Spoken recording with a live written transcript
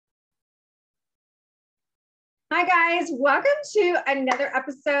Hi guys, welcome to another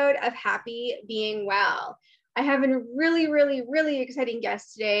episode of Happy Being Well. I have a really exciting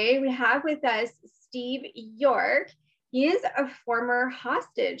guest today. We have with us Steve York. He is a former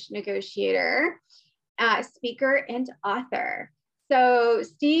hostage negotiator, speaker, and author. So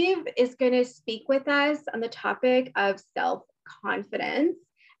Steve is going to speak with us on the topic of self-confidence.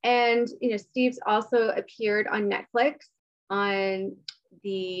 And Steve's also appeared on Netflix on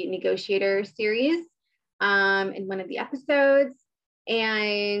the Negotiator series. In one of the episodes.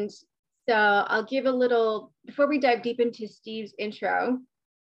 And so I'll give a little, before we dive deep into Steve's intro,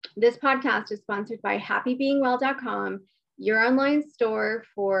 this podcast is sponsored by happybeingwell.com, your online store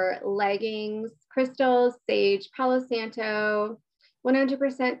for leggings, crystals, sage, Palo Santo,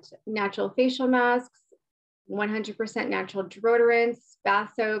 100% natural facial masks, 100% natural deodorants,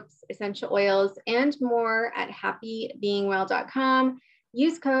 bath soaps, essential oils, and more at happybeingwell.com.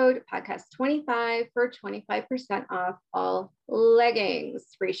 Use code podcast25 for 25% off all leggings,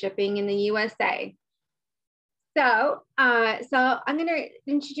 free shipping in the USA. So I'm going to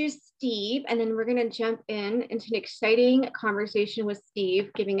introduce Steve, and then we're going to jump into an exciting conversation with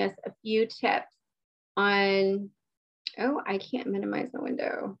Steve, giving us a few tips on, I can't minimize the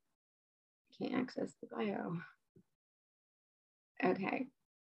window. I can't access the bio. Okay.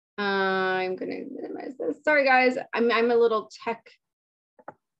 I'm going to minimize this. Sorry, guys. I'm a little tech.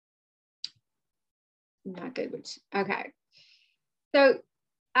 Not good. Okay. So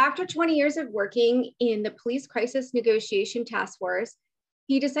after 20 years of working in the Police Crisis Negotiation Task Force,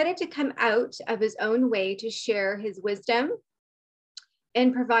 he decided to come out of his own way to share his wisdom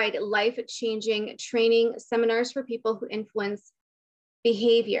and provide life-changing training seminars for people who influence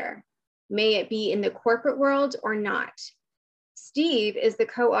behavior, may it be in the corporate world or not. Steve is the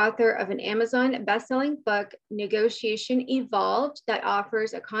co-author of an Amazon best-selling book, Negotiation Evolved, that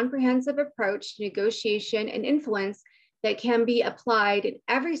offers a comprehensive approach to negotiation and influence that can be applied in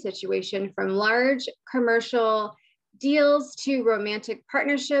every situation, from large commercial deals to romantic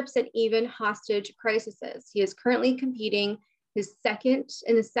partnerships and even hostage crises. He is currently competing his second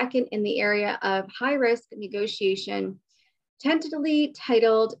in the area of high-risk negotiation, tentatively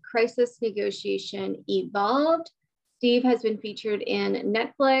titled Crisis Negotiation Evolved. Steve has been featured in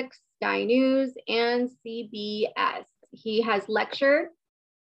Netflix, Sky News, and CBS. He has lectured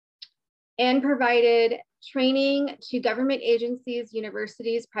and provided training to government agencies,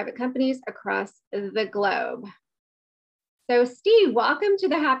 universities, private companies across the globe. So Steve, welcome to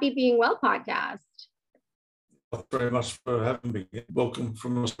the Happy Being Well podcast. Thank you very much for having me. Welcome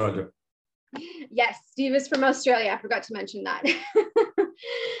from Australia. Yes, Steve is from Australia. I forgot to mention that.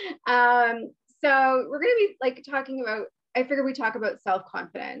 So we're going to be talking about, I figure we talk about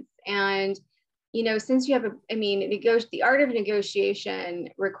self-confidence. And, since you have the art of negotiation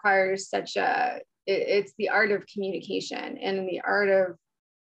requires it's the art of communication and the art of,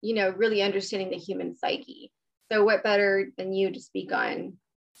 really understanding the human psyche. So what better than you to speak on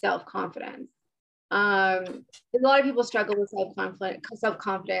self-confidence? A lot of people struggle with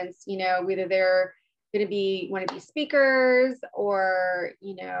self-confidence, whether they're going to want to be speakers or,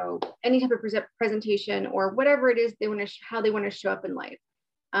 any type of presentation or whatever it is how they want to show up in life.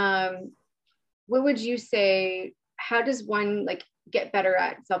 What would you say, how does one get better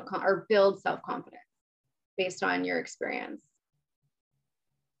at or build self-confidence based on your experience?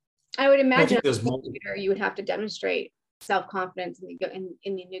 I would imagine as a leader, you would have to demonstrate self-confidence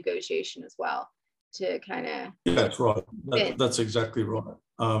in the negotiation as well to kind of. Yeah, that's right. That's exactly right.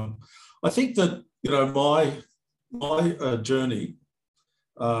 I think that, my journey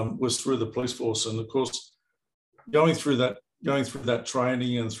was through the police force, and of course, going through that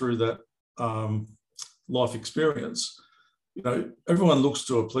training and through that life experience, everyone looks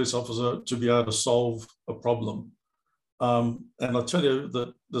to a police officer to be able to solve a problem. And I tell you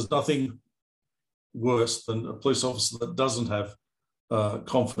that there's nothing worse than a police officer that doesn't have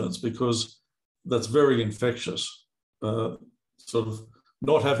confidence, because that's very infectious. Sort of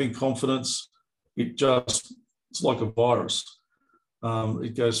not having confidence, it's like a virus.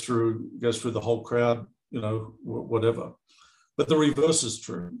 It goes through the whole crowd, whatever. But the reverse is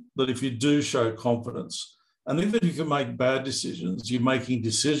true, that if you do show confidence, and even if you can make bad decisions, you're making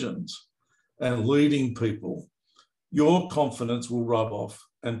decisions and leading people, your confidence will rub off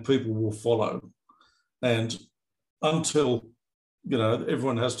and people will follow. And until,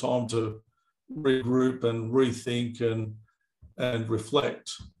 everyone has time to regroup and rethink and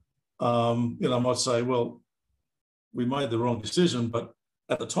reflect, I might say, well, we made the wrong decision, but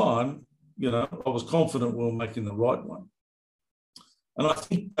at the time, I was confident we were making the right one. And I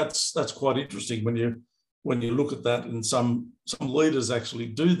think that's quite interesting when you look at that, and some leaders actually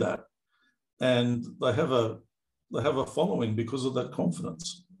do that, and they have a they have a following because of that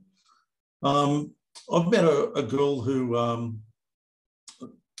confidence. I've met a girl who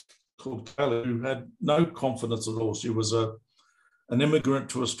called Kayla, who had no confidence at all. She was an immigrant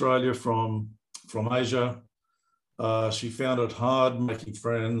to Australia from Asia. She found it hard making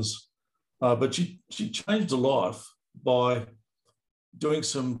friends, but she changed her life by doing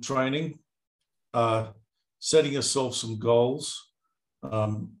some training, setting herself some goals,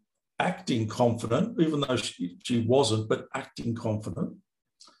 acting confident, even though she wasn't, but acting confident.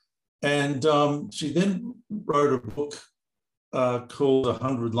 And she then wrote a book called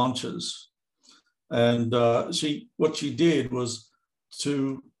 100 Lunches. And what she did was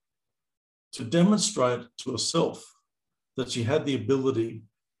to demonstrate to herself that she had the ability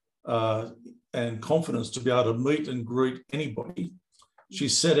and confidence to be able to meet and greet anybody. She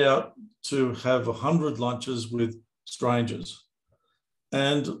set out to have 100 lunches with strangers.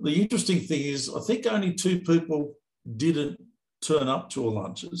 And the interesting thing is, I think only 2 people didn't turn up to her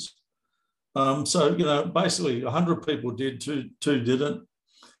lunches. So, you know, basically 100 people did, two didn't.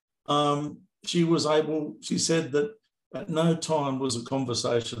 She said that at no time was a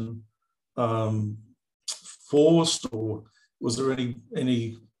conversation forced, or was there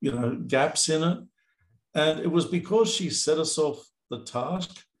any you know, gaps in it. And it was because she set herself the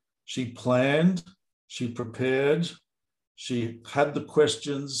task, she planned, she prepared, she had the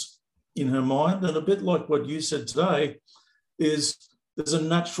questions in her mind. And a bit like what you said today, is there's a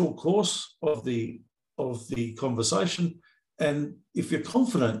natural course of the conversation. And if you're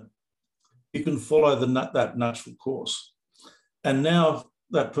confident, you can follow that natural course. And now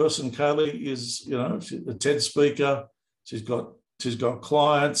that person, Kaylee, is, you know, she's a TED speaker. She's got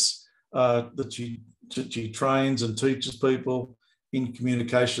clients that she trains and teaches people in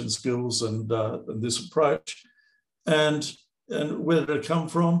communication skills and this approach. And where did it come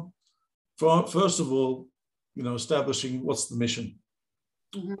from? First of all, you know, establishing what's the mission.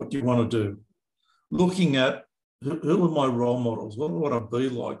 Mm-hmm. What do you want to do? Looking at who are my role models? What do I want to be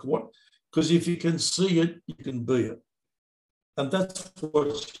like? Because if you can see it, you can be it. And that's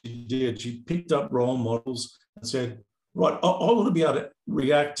what she did. She picked up role models and said, right, I want to be able to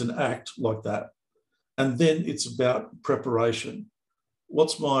react and act like that. And then it's about preparation.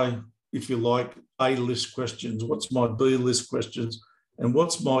 What's my, if you like, A-list questions? What's my B-list questions? And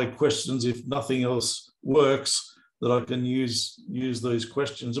what's my questions, if nothing else works, that I can use these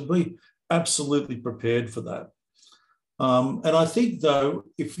questions and be absolutely prepared for that. And I think, though,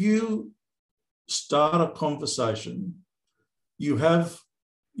 if you start a conversation, you have,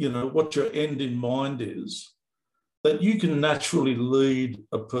 you know, what your end in mind is, that you can naturally lead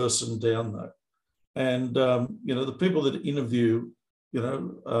a person down that. And, you know, the people that interview, you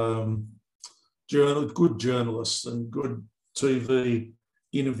know, good journalists and good TV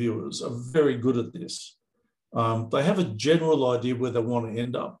interviewers are very good at this. They have a general idea where they want to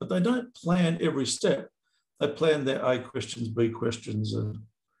end up, but they don't plan every step. They plan their A questions, B questions, and,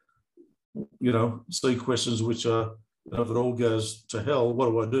 you know, C questions, which are, you know, if it all goes to hell, what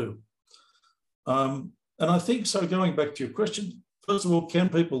do I do? And I think, so going back to your question, first of all, can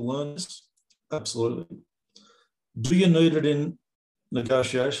people learn this? Absolutely. Do you need it in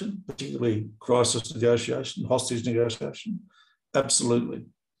negotiation, particularly crisis negotiation, hostage negotiation? Absolutely.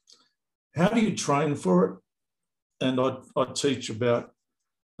 How do you train for it? And I teach about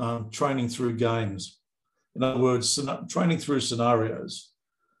training through games. In other words, training through scenarios,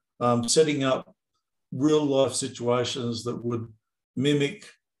 setting up real life situations that would mimic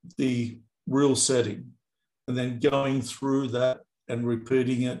the real setting, and then going through that and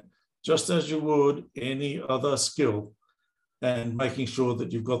repeating it just as you would any other skill, and making sure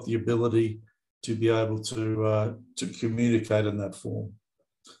that you've got the ability to be able to communicate in that form.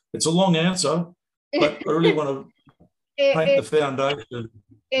 It's a long answer, but I really want to paint the foundation.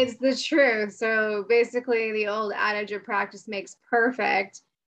 It's the truth. So basically, the old adage of practice makes perfect.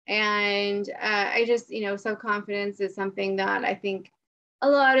 And I just, you know, self-confidence is something that I think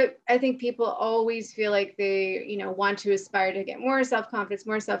people always feel like they, you know, want to aspire to get more self-confidence,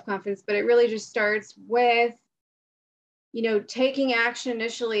 but it really just starts with, you know, taking action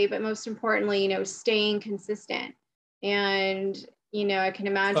initially, but most importantly, you know, staying consistent. And, you know, I can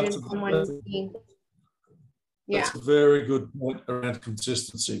imagine someone being, yeah. That's a very good point around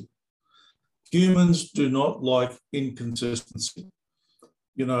consistency. Humans do not like inconsistency.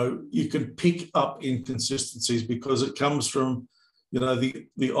 You know, you can pick up inconsistencies because it comes from, you know,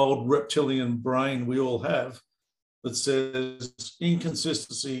 the old reptilian brain we all have that says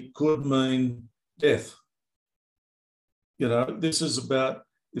inconsistency could mean death. You know, this is about,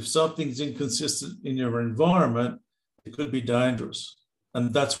 if something's inconsistent in your environment, it could be dangerous.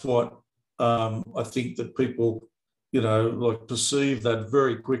 And that's what I think that people like perceive that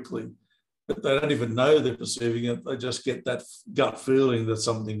very quickly. But they don't even know they're perceiving it. They just get that gut feeling that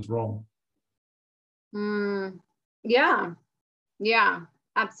something's wrong. Yeah,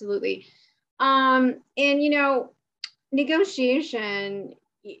 absolutely. And negotiation,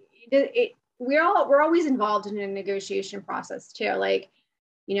 we're always involved in a negotiation process too. Like,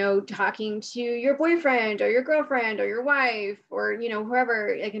 talking to your boyfriend or your girlfriend or your wife or,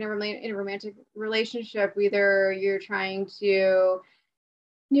 whoever, like in a romantic relationship, either you're trying to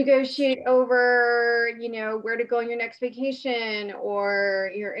negotiate over, where to go on your next vacation,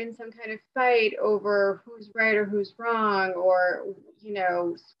 or you're in some kind of fight over who's right or who's wrong, or,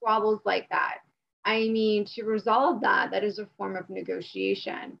 squabbles like that. I mean, to resolve that is a form of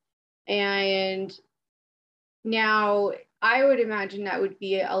negotiation. And now I would imagine that would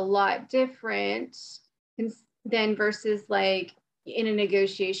be a lot different than versus like in a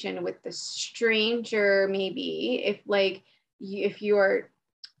negotiation with the stranger, maybe if you are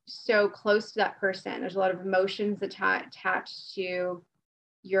so close to that person, there's a lot of emotions attached to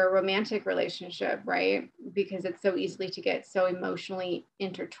your romantic relationship, right? Because it's so easily to get so emotionally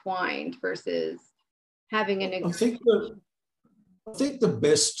intertwined versus having a I think the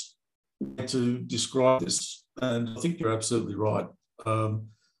best way to describe this, and I think you're absolutely right,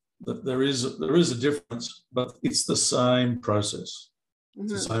 that there is a difference, but it's the same process.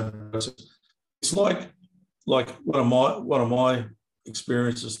 It's the same process. It's like one of my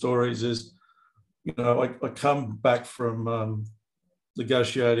experiences, stories is, I come back from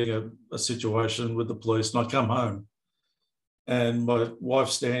negotiating a situation with the police, and I come home, and my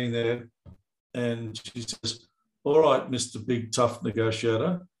wife's standing there, and she says, "All right, Mr. Big Tough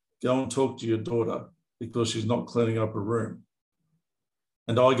Negotiator, go and talk to your daughter because she's not cleaning up her room."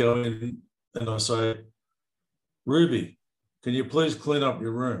 And I go in and I say, "Ruby, can you please clean up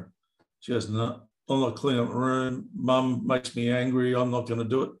your room?" She goes, "No, I'm not cleaning up my room. Mum makes me angry. I'm not going to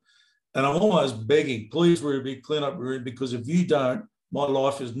do it." And I'm almost begging, "Please, Ruby, clean up your room, because if you don't, my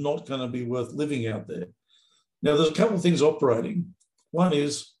life is not going to be worth living out there." Now, there's a couple of things operating. One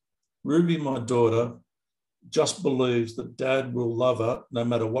is Ruby, my daughter, just believes that Dad will love her no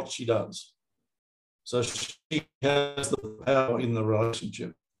matter what she does. So she has the power in the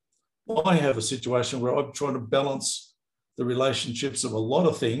relationship. I have a situation where I'm trying to balance the relationships of a lot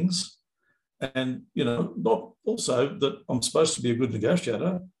of things, and, not also that I'm supposed to be a good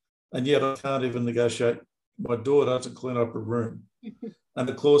negotiator, and yet I can't even negotiate my daughter to clean up her room. And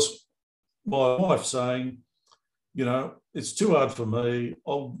of course, my wife saying, "It's too hard for me.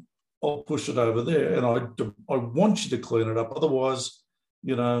 I'll push it over there, and I want you to clean it up. Otherwise,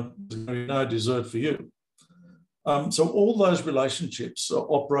 there's going to be no dessert for you." So all those relationships are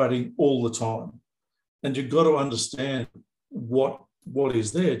operating all the time, and you've got to understand what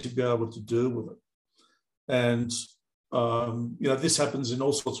is there to be able to deal with it. And this happens in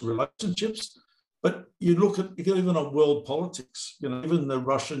all sorts of relationships. But you look at even on world politics. Even the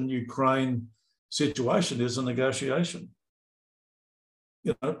Russian-Ukraine situation is a negotiation.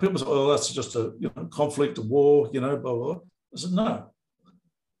 People say, "Oh, that's just a conflict, a war, blah, blah." I said, no.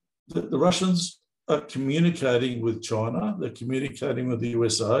 The Russians are communicating with China. They're communicating with the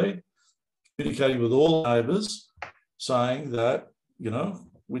USA, communicating with all neighbours, saying that,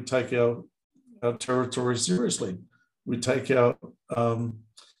 we take our territory seriously. We take our,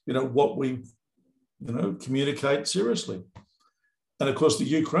 what we, communicate seriously. And of course, the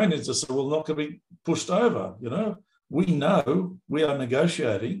Ukrainians are saying, "Well, not going to be pushed over, We know we are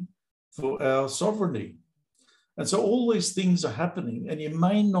negotiating for our sovereignty." And so all these things are happening, and you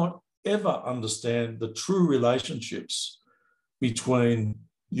may not ever understand the true relationships between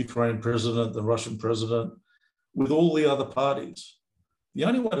the Ukraine president, the Russian president, with all the other parties. The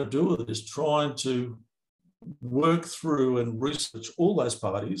only way to do it is trying to work through and research all those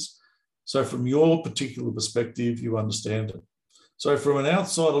parties. So from your particular perspective, you understand it. So from an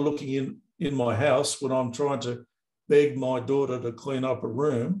outsider looking in my house, when I'm trying to beg my daughter to clean up a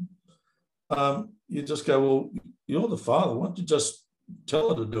room, you just go, "Well, you're the father. Why don't you just tell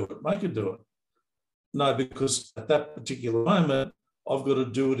her to do it, make her do it?" No, because at that particular moment, I've got to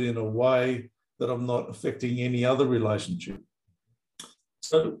do it in a way that I'm not affecting any other relationship.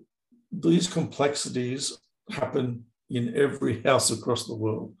 So these complexities happen in every house across the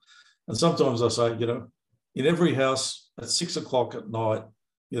world. And sometimes I say, in every house at 6 o'clock at night,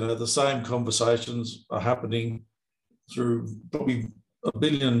 the same conversations are happening through probably 1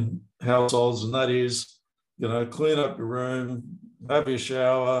 billion households, and that is, clean up your room, have your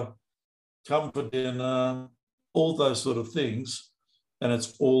shower, come for dinner, all those sort of things. And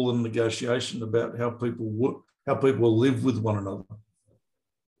it's all in negotiation about how people live with one another.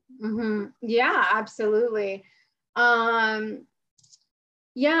 Mm-hmm. Yeah, absolutely.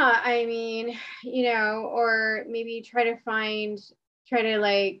 Yeah, I mean, or maybe try to, I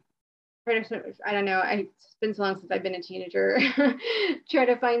don't know, it's been so long since I've been a teenager, try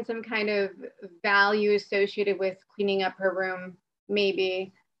to find some kind of value associated with cleaning up her room,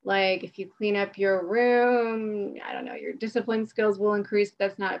 maybe. Like if you clean up your room, I don't know, your discipline skills will increase.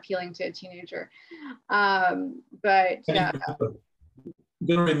 That's not appealing to a teenager. But you've got to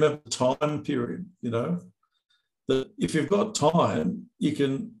remember the time period, that if you've got time, you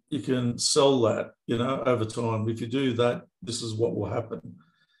can sell that, over time. If you do that, this is what will happen.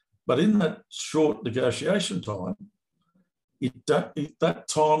 But in that short negotiation time, that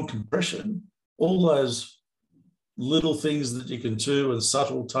time compression, all those little things that you can do and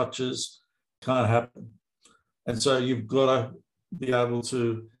subtle touches can't happen. And so you've got to be able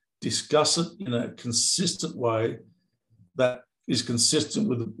to discuss it in a consistent way that is consistent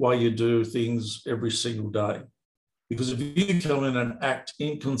with the way you do things every single day. Because if you come in and act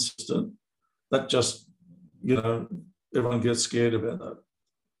inconsistent, that just, everyone gets scared about that.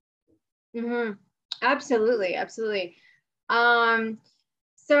 Mm-hmm. Absolutely. Absolutely.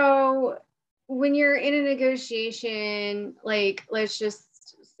 So when you're in a negotiation, like, let's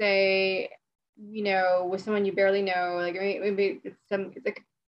just say, with someone you barely know, like maybe it's like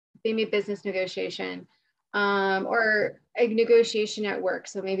maybe a business negotiation, or a negotiation at work.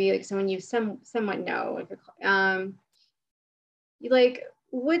 So maybe like someone you somewhat know, like,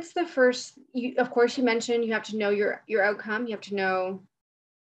 what's the first, of course you mentioned you have to know your outcome. You have to know,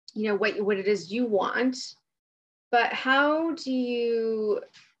 what it is you want, but how do you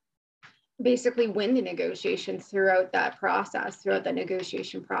basically win the negotiations throughout that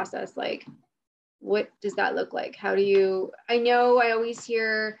negotiation process? Like, what does that look like? How do you, I know I always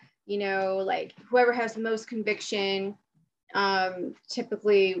hear, like whoever has the most conviction,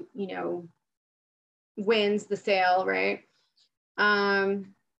 typically, wins the sale, right?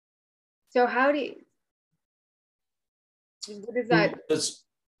 So how do you, what is that?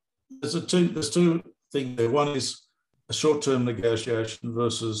 There's two things there. One is a short-term negotiation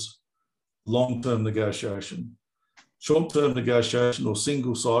versus long-term negotiation. Short-term negotiation or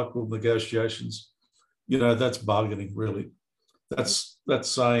single cycle negotiations, that's bargaining, really. That's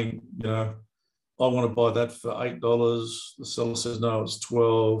saying, I want to buy that for $8. The seller says, no, it's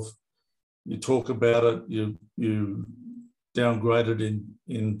 12. You talk about it, you downgrade it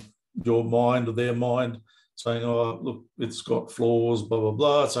in your mind or their mind, saying, oh, look, it's got flaws, blah, blah,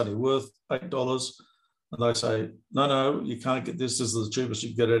 blah. It's only worth $8. And they say, no, you can't get this. This is the cheapest you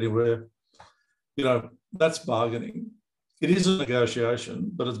can get anywhere. That's bargaining. It is a negotiation,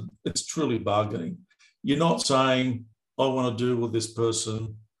 but it's truly bargaining. You're not saying, I want to deal with this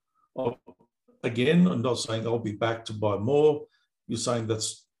person. Again, I'm not saying I'll be back to buy more. You're saying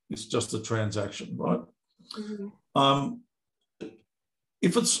it's just a transaction, right? Mm-hmm.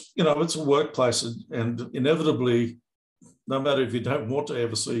 If it's, it's a workplace and inevitably, no matter if you don't want to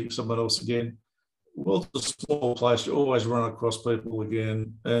ever see someone else again, well, it's a small place, you always run across people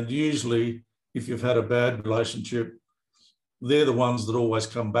again. And usually, if you've had a bad relationship, they're the ones that always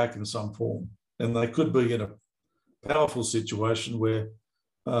come back in some form. And they could be in a powerful situation where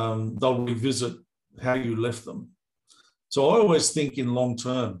they'll revisit how you left them. So I always think in long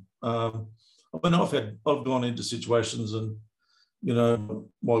term. I've gone into situations and,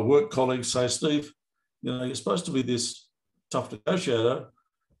 my work colleagues say, Steve, you're supposed to be this tough negotiator.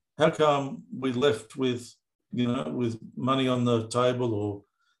 How come we left with money on the table, or,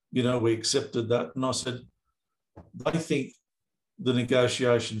 we accepted that? And I said, they think the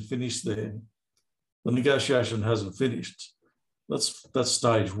negotiation finished there. The negotiation hasn't finished. That's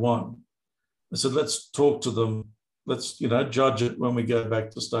stage one. I said, let's talk to them. Let's, judge it when we go back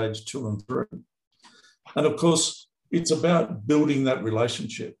to stage 2 and 3. And of course, it's about building that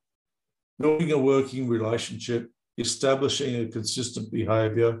relationship, building a working relationship, establishing a consistent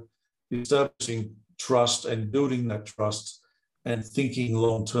behaviour, establishing trust and building that trust and thinking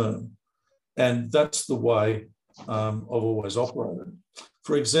long term. And that's the way I've always operated.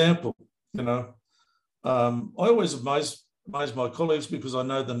 For example, I always amaze my colleagues because I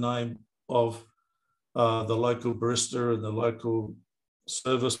know the name of the local barista and the local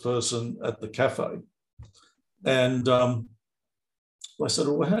service person at the cafe. And I said,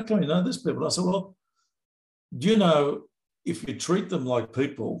 well, how can we know these people? I said, well, do you know, if you treat them like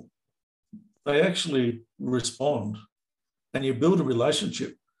people, they actually respond and you build a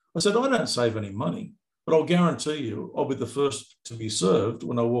relationship. I said, I don't save any money, but I'll guarantee you I'll be the first to be served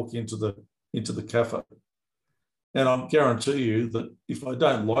when I walk into the cafe. And I'll guarantee you that if I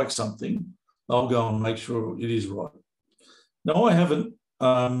don't like something, I'll go and make sure it is right. Now, I haven't,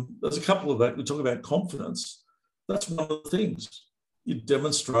 there's a couple of that. We talk about confidence. that's one of the things. You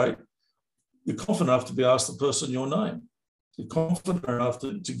demonstrate you're confident enough to be asked the person your name. You're confident enough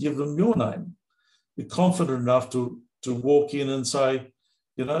to give them your name. You're confident enough to walk in and say,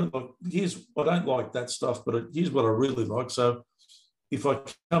 you know, like, I don't like that stuff, but here's what I really like. So if I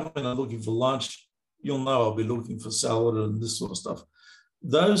come in and looking for lunch, you'll know I'll be looking for salad and this sort of stuff.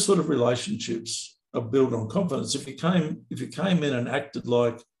 Those sort of relationships are built on confidence. If you came in and acted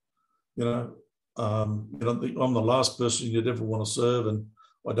like, I'm the last person you'd ever want to serve and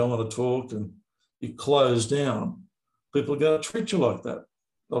I don't want to talk, and you close down, people are going to treat you like that.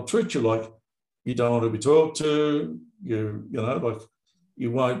 They'll treat you like you don't want to be talked to.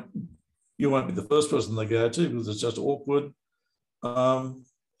 You won't be the first person they go to because it's just awkward. And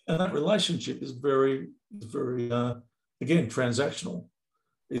that relationship is very, very, again, transactional.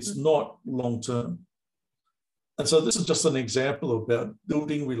 It's not long-term. And so this is just an example about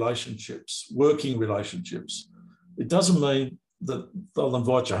building relationships, working relationships. It doesn't mean that they'll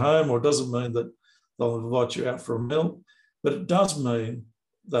invite you home, or it doesn't mean that they'll invite you out for a meal, but it does mean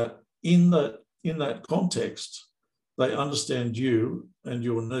that in that context, they understand you and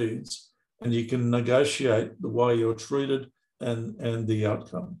your needs, and you can negotiate the way you're treated and the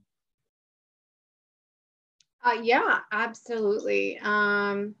outcome. Yeah, absolutely.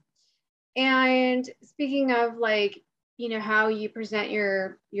 And speaking of, like, how you present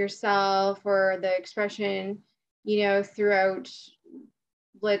yourself or the expression, throughout,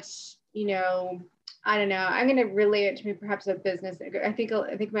 I don't know, I'm going to relate it to perhaps a business. I think a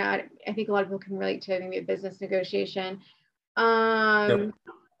lot of people can relate to maybe a business negotiation. Yep.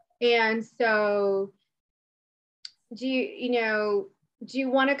 And so do you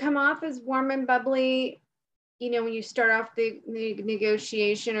want to come off as warm and bubbly, when you start off the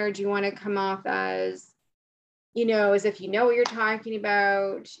negotiation, or do you want to come off as, as if you know what you're talking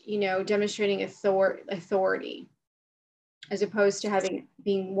about, demonstrating authority, as opposed to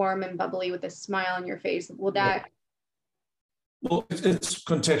being warm and bubbly with a smile on your face? Will that? Well, it's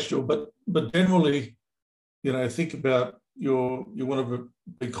contextual, but generally, think about you want to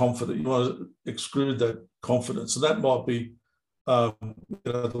be confident. You want to exclude that confidence. So that might be the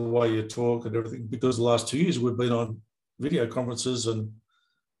way you talk and everything, because the last 2 years we've been on video conferences and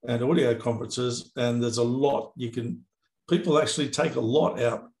audio conferences, and there's a lot people actually take a lot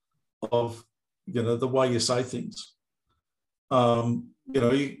out of, the way you say things. I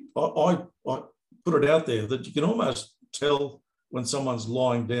put it out there that you can almost tell when someone's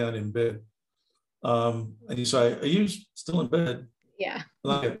lying down in bed, and you say, "Are you still in bed?" Yeah.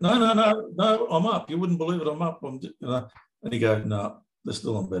 And no, I'm up. You wouldn't believe it. I'm up. And you go, "No, they're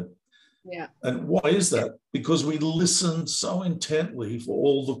still in bed." Yeah. And why is that? Because we listen so intently for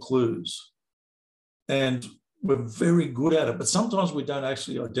all the clues, and we're very good at it. But sometimes we don't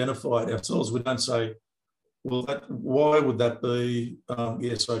actually identify it ourselves. We don't say, "Well, why would that be?"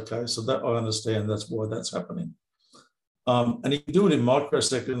 Yes, okay, so that I understand. That's why that's happening. And you can do it in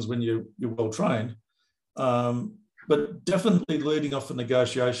microseconds when you're well trained. But definitely leading off a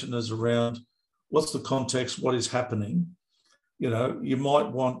negotiation is around what's the context, what is happening. You might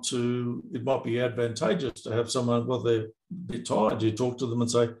want to, it might be advantageous to have someone, well, they're a bit tired. You talk to them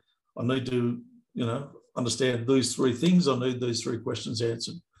and say, "I need to, understand these three things. I need these three questions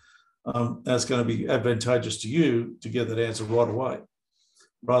answered." That's going to be advantageous to you to get that answer right away,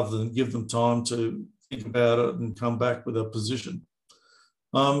 rather than give them time to think about it and come back with a position.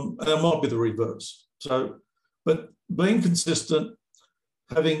 And it might be the reverse. So, but being consistent,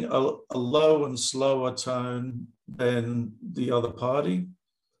 having a low and slower tone than the other party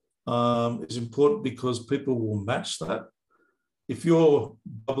is important, because people will match that. If you're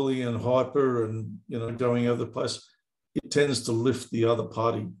bubbly and hyper and going over the place, it tends to lift the other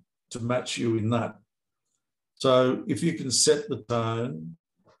party to match you in that. So if you can set the tone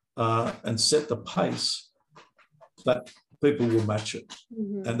and set the pace, that people will match it.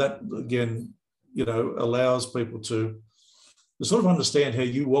 Mm-hmm. And that, again, allows people to sort of understand how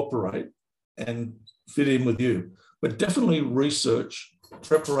you operate and fit in with you. But definitely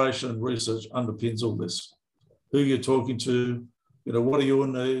preparation and research underpins all this. Who you're talking to, what are your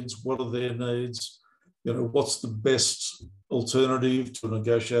needs, what are their needs, what's the best alternative to a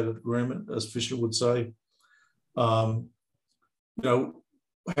negotiated agreement, as Fisher would say. How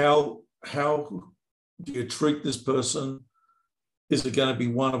do you treat this person? Is it going to be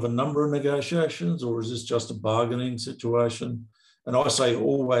one of a number of negotiations, or is this just a bargaining situation? And I say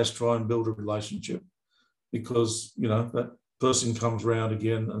always try and build a relationship, because, that person comes around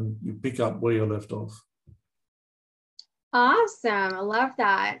again and you pick up where you left off. Awesome. I love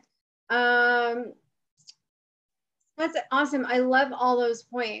that. That's awesome. I love all those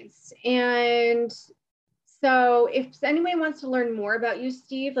points. And So if anyone wants to learn more about you,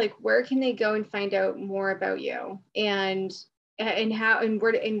 Steve, like where can they go and find out more about you and how and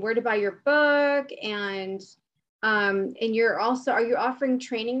where to buy your book and you're also, are you offering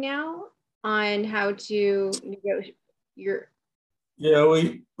training now on how to negotiate your? Yeah,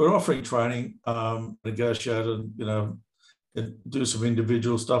 we're offering training, negotiate, and and do some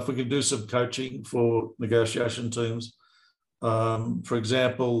individual stuff. We can do some coaching for negotiation teams. For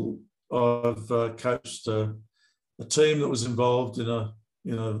example, I've coached a team that was involved in a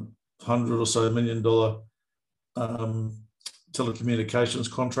 $100 or so million telecommunications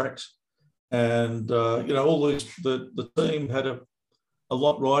contract, and all these the team had a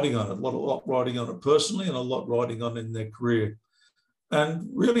lot riding on it, a lot riding on it personally, and a lot riding on in their career. And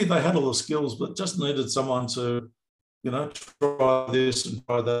really, they had all the skills, but just needed someone to try this and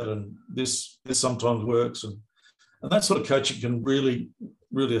try that, and this sometimes works, and that sort of coaching can really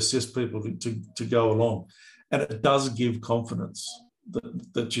assist people to go along, and it does give confidence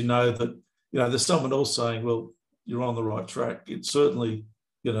that that there's someone else saying, well, you're on the right track. It certainly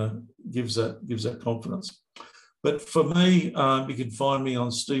gives that confidence. But for me, you can find me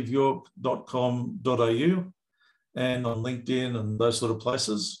on steveyork.com.au and on LinkedIn and those sort of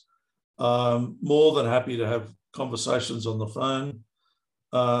places. More than happy to have conversations on the phone,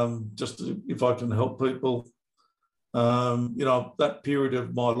 if I can help people. That period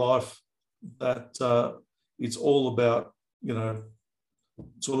of my life that it's all about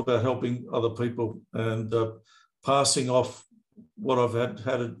helping other people and passing off what I've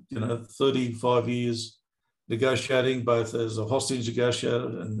had 35 years negotiating, both as a hostage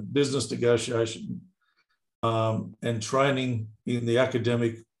negotiator and business negotiation, and training in the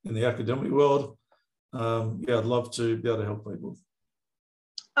academic world. I'd love to be able to help people.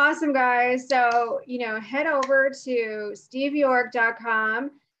 Awesome, guys. So, head over to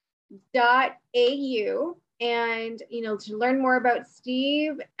steveyork.com.au and, to learn more about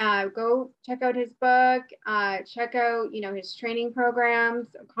Steve, go check out his book, check out, his training programs,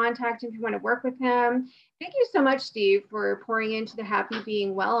 contact him if you want to work with him. Thank you so much, Steve, for pouring into the Happy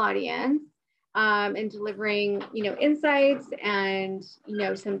Being Well audience, and delivering, insights and,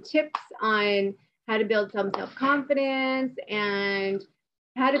 some tips on how to build some self-confidence and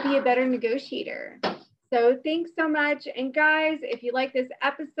how to be a better negotiator. So thanks so much. And guys, if you like this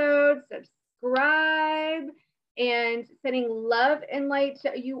episode, subscribe, and sending love and light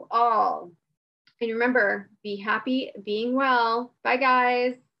to you all. And remember, be happy being well. Bye,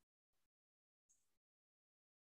 guys.